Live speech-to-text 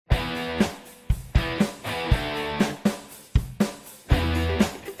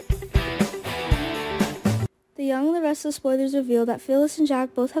Young and the Restless spoilers reveal that Phyllis and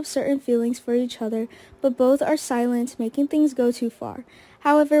Jack both have certain feelings for each other, but both are silent, making things go too far.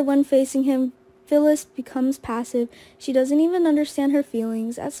 However, when facing him, Phyllis becomes passive. She doesn't even understand her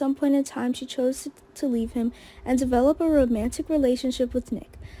feelings. At some point in time, she chose to leave him and develop a romantic relationship with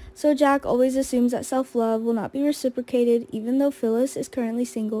Nick. So Jack always assumes that self-love will not be reciprocated, even though Phyllis is currently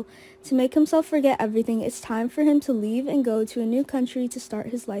single. To make himself forget everything, it's time for him to leave and go to a new country to start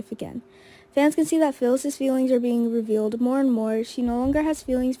his life again. Fans can see that Phyllis's feelings are being revealed more and more. She no longer has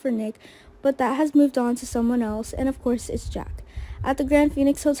feelings for Nick, but that has moved on to someone else, and of course it's Jack. At the Grand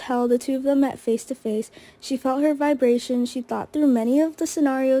Phoenix Hotel, the two of them met face to face. She felt her vibration. She thought through many of the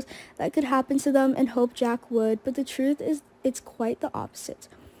scenarios that could happen to them and hoped Jack would, but the truth is it's quite the opposite.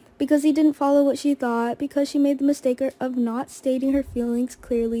 Because he didn't follow what she thought, because she made the mistake of not stating her feelings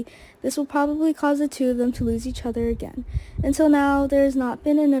clearly, this will probably cause the two of them to lose each other again. Until now, there has not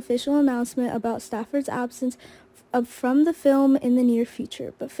been an official announcement about Stafford's absence from the film in the near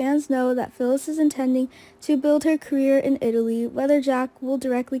future, but fans know that Phyllis is intending to build her career in Italy. Whether Jack will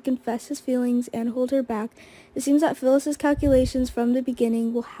directly confess his feelings and hold her back, it seems that Phyllis's calculations from the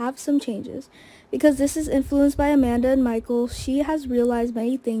beginning will have some changes. Because this is influenced by Amanda and Michael, she has realized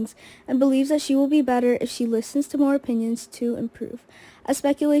many things and believes that she will be better if she listens to more opinions to improve. As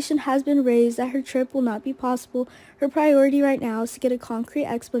speculation has been raised that her trip will not be possible, her priority right now is to get a concrete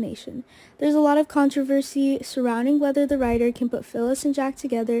explanation. There's a lot of controversy surrounding whether the writer can put Phyllis and Jack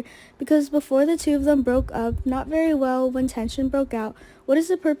together, because before the two of them broke up, not very well when tension broke out, what is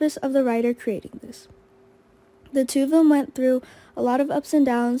the purpose of the writer creating this? The two of them went through a lot of ups and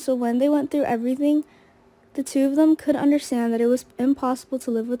downs, so when they went through everything, the two of them could understand that it was impossible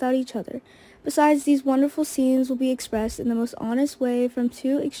to live without each other. Besides, these wonderful scenes will be expressed in the most honest way from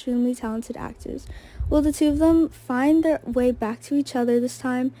two extremely talented actors. Will the two of them find their way back to each other this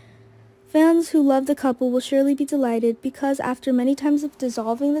time? Fans who love the couple will surely be delighted, because after many times of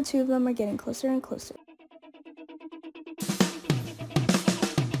dissolving, the two of them are getting closer and closer.